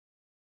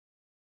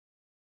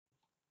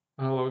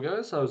Hello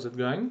guys, how's it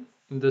going?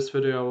 In this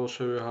video I will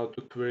show you how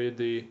to query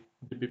the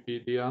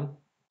DBpedia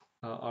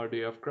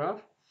RDF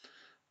graph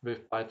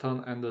with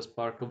Python and the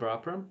SPARQL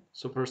wrapper.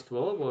 So first of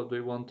all, what we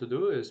want to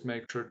do is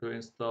make sure to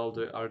install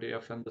the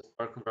RDF and the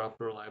SPARQL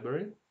wrapper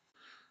library.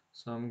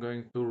 So I'm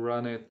going to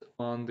run it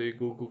on the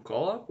Google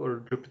Colab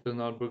or Jupyter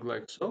Notebook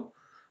like so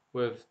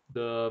with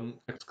the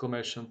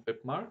exclamation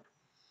tip mark.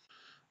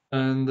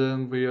 And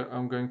then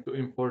I'm going to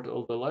import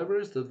all the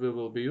libraries that we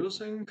will be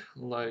using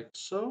like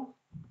so.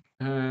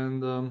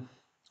 And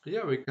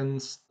yeah, we can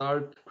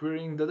start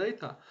querying the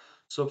data.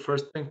 So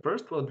first thing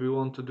first, what we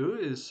want to do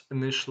is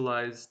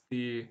initialize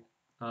the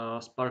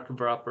SPARQL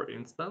wrapper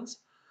instance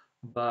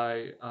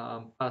by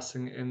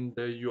passing in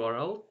the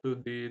URL to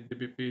the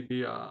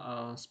DBpedia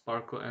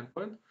SPARQL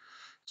endpoint.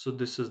 So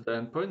this is the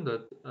endpoint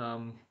that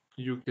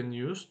you can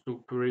use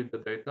to query the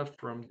data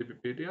from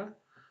DBpedia.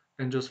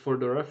 And just for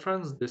the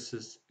reference, this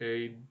is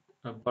a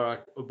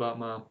Barack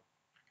Obama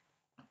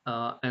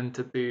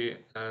entity,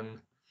 and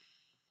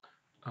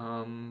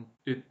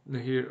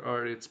here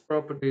are its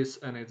properties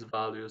and its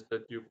values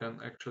that you can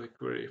actually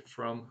query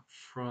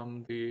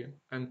from the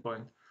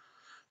endpoint.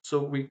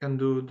 So we can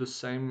do the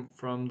same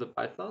from the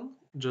Python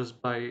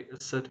just by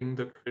setting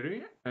the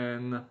query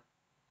and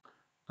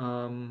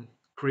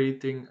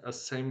creating a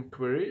same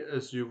query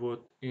as you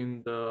would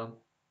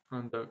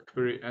on the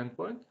query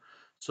endpoint.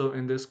 So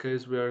in this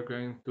case, we are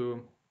going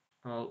to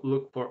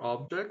look for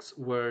objects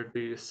where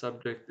the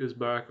subject is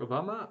Barack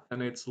Obama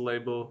and its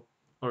label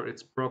or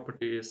its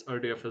property is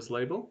RDF as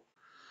label.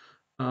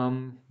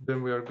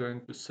 Then we are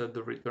going to set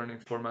the returning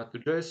format to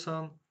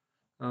JSON,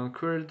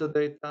 query the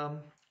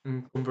data,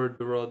 and convert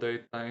the raw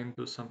data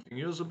into something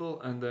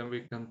usable, and then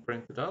we can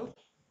print it out.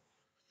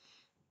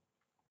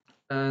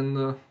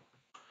 And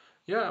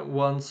yeah,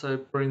 once I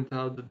print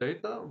out the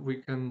data, we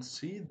can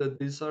see that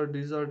these are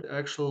the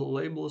actual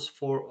labels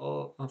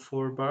for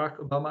Barack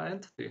Obama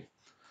entity.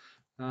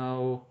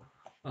 Now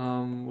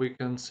we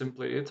can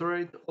simply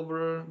iterate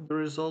over the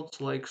results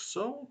like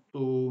so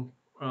to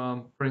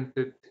print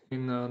it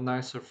in a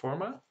nicer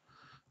format.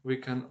 We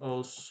can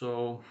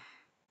also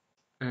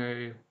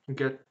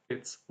get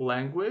its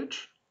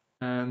language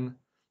and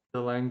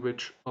the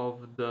language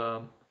of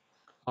the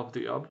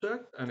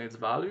object and its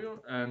value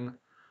and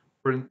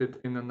print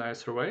it in a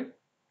nicer way.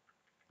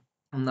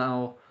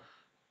 Now,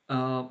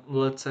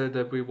 let's say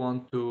that we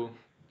want to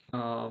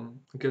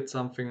get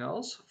something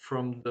else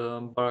from the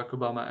Barack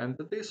Obama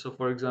entity. So,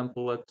 for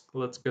example,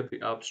 let's get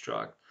the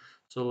abstract.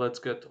 So let's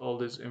get all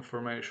this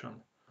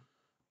information.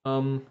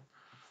 Um,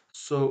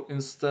 so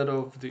instead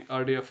of the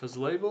RDF as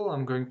label,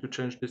 I'm going to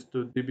change this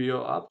to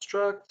DBO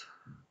abstract.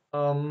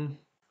 Um,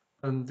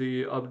 and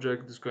the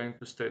object is going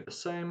to stay the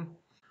same.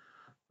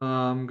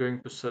 I'm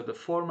going to set the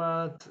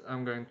format,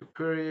 I'm going to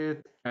query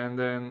it, and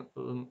then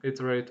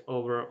iterate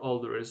over all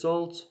the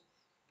results,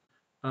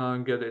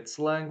 get its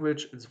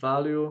language, its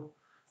value,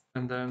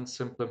 and then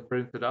simply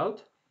print it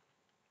out.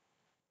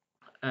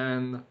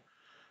 And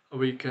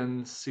we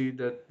can see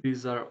that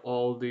these are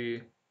all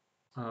the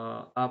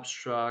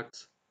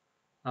abstract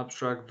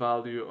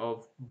value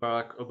of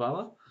Barack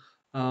Obama.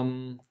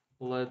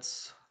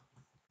 Let's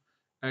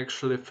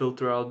actually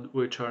filter out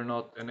which are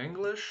not in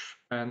English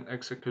and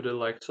execute it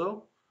like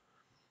so.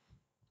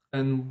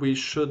 And we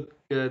should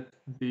get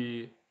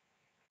the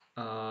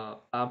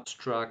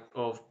abstract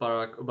of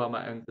Barack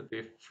Obama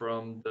entity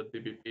from the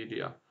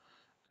DBpedia.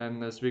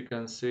 And as we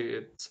can see,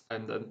 it's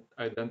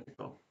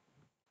identical.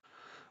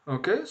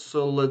 Okay,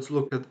 so let's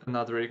look at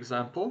another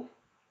example.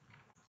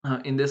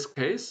 In this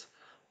case,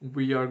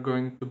 we are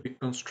going to be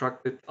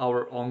constructed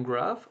our own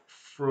graph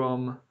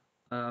from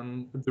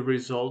the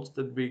results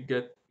that we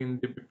get in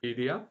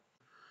DBpedia.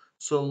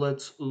 So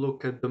let's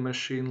look at the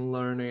machine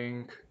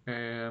learning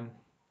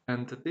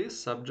entity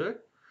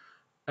subject,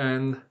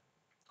 and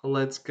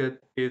let's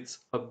get its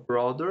a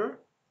broader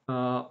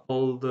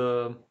all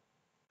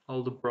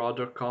the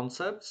broader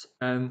concepts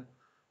and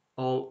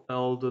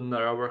all the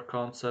narrower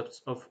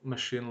concepts of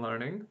machine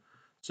learning.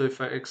 So if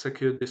I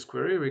execute this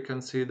query, we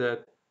can see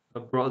that a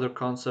broader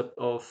concept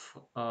of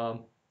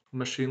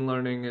machine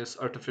learning is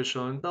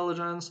artificial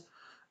intelligence,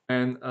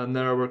 and a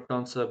narrower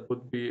concept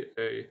would be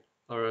a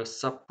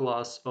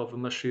subclass of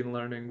machine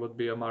learning would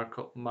be a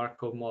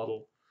Markov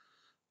model.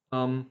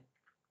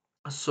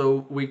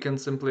 So we can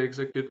simply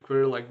execute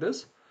query like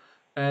this.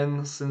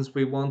 And since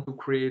we want to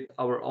create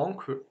our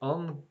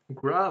own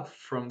graph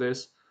from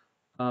this,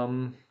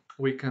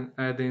 we can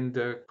add in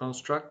the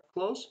construct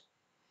clause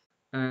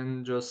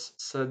and just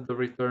set the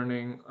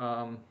returning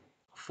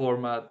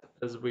format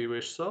as we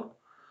wish so.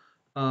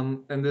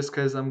 In this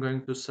case, I'm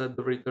going to set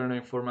the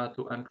returning format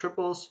to n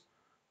triples,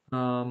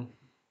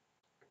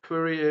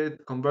 query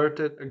it, convert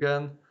it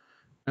again,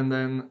 and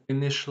then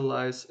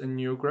initialize a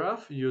new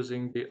graph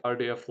using the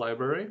RDF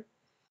library,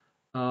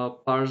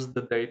 parse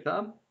the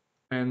data,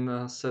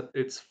 and set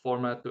its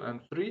format to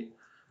n3.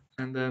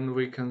 And then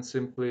we can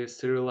simply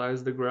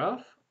serialize the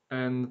graph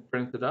and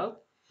print it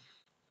out.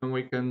 And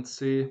we can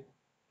see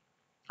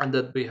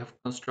that we have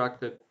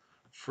constructed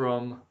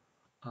from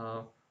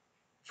uh,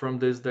 from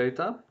this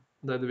data.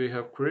 that we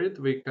have created,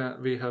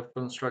 we have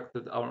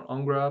constructed our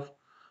own graph,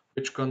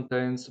 which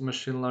contains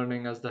machine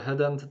learning as the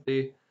head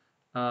entity,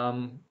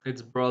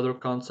 its broader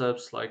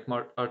concepts like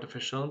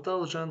artificial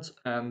intelligence,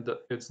 and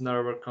its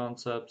narrower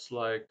concepts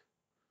like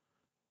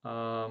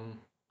um,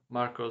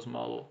 Markov's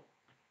model.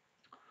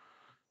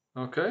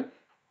 Okay,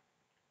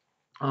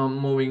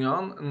 moving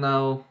on.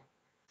 Now,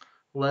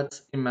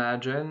 let's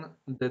imagine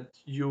that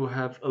you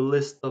have a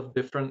list of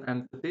different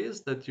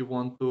entities that you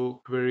want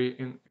to query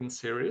in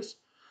series.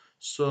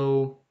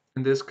 So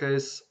in this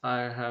case,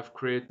 I have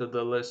created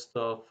a list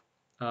of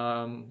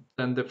 10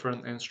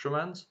 different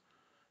instruments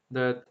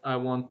that I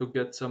want to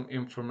get some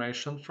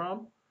information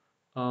from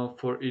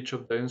for each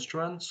of the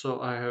instruments.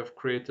 So I have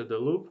created a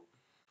loop.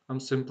 I'm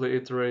simply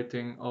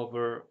iterating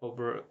over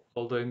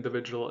all the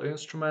individual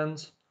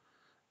instruments.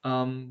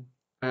 Um,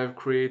 I have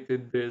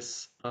created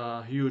this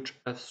huge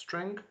S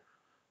string,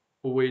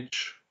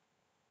 which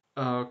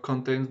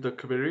contains the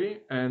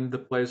query and the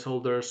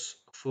placeholders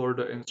for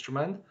the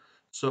instrument.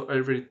 So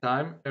every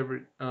time,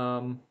 every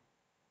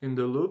in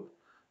the loop,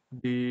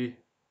 the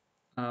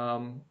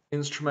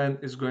instrument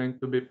is going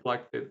to be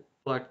plugged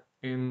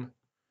in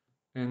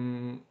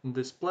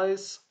this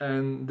place,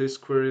 and this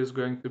query is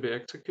going to be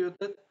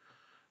executed.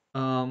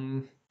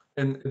 Um,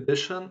 in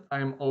addition,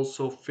 I'm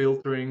also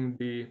filtering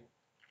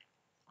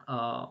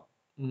uh,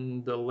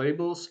 the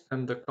labels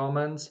and the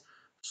comments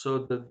so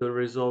that the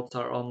results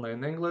are only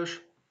in English,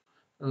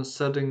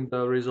 setting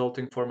the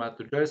resulting format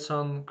to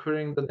JSON,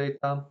 querying the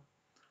data,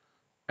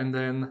 and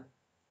then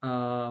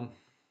um,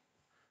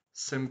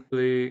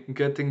 simply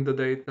getting the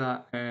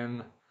data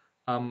and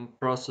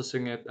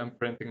processing it and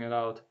printing it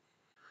out.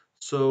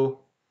 So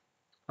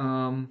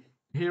um,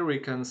 here we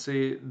can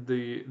see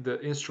the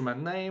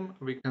instrument name,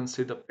 we can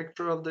see the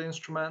picture of the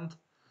instrument,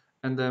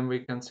 and then we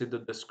can see the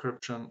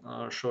description,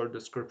 short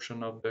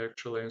description of the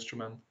actual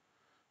instrument.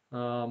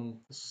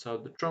 This is how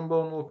the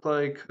trombone look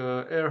like,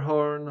 air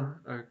horn,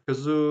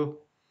 kazoo,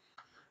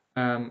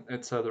 and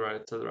etc.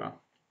 etc.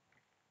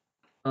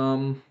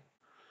 Um,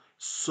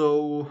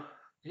 so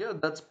yeah,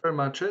 that's pretty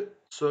much it.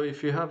 So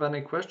if you have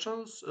any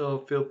questions,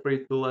 feel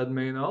free to let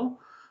me know.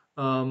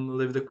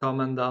 Leave the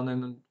comment down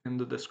in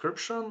the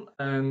description,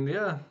 and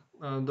yeah,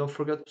 don't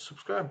forget to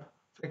subscribe.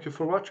 Thank you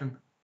for watching.